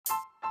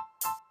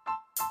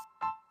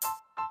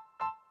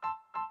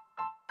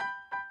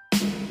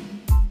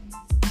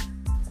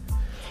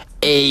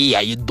Hey, how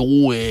you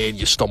doing?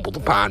 You stumbled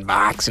upon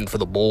Boxing for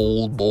the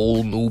Bold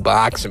New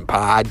Boxing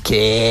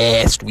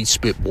Podcast. We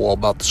spitball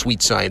about the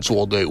sweet science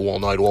all day, all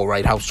night, all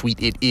right, how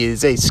sweet it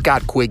is. Hey,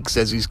 Scott Quigg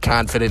says he's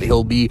confident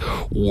he'll be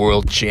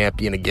world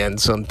champion again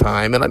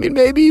sometime. And I mean,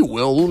 maybe he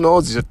will. Who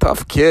knows? He's a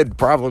tough kid.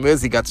 Problem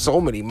is, he got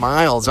so many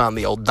miles on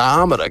the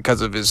odometer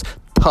because of his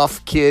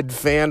tough kid,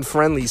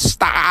 fan-friendly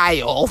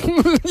style.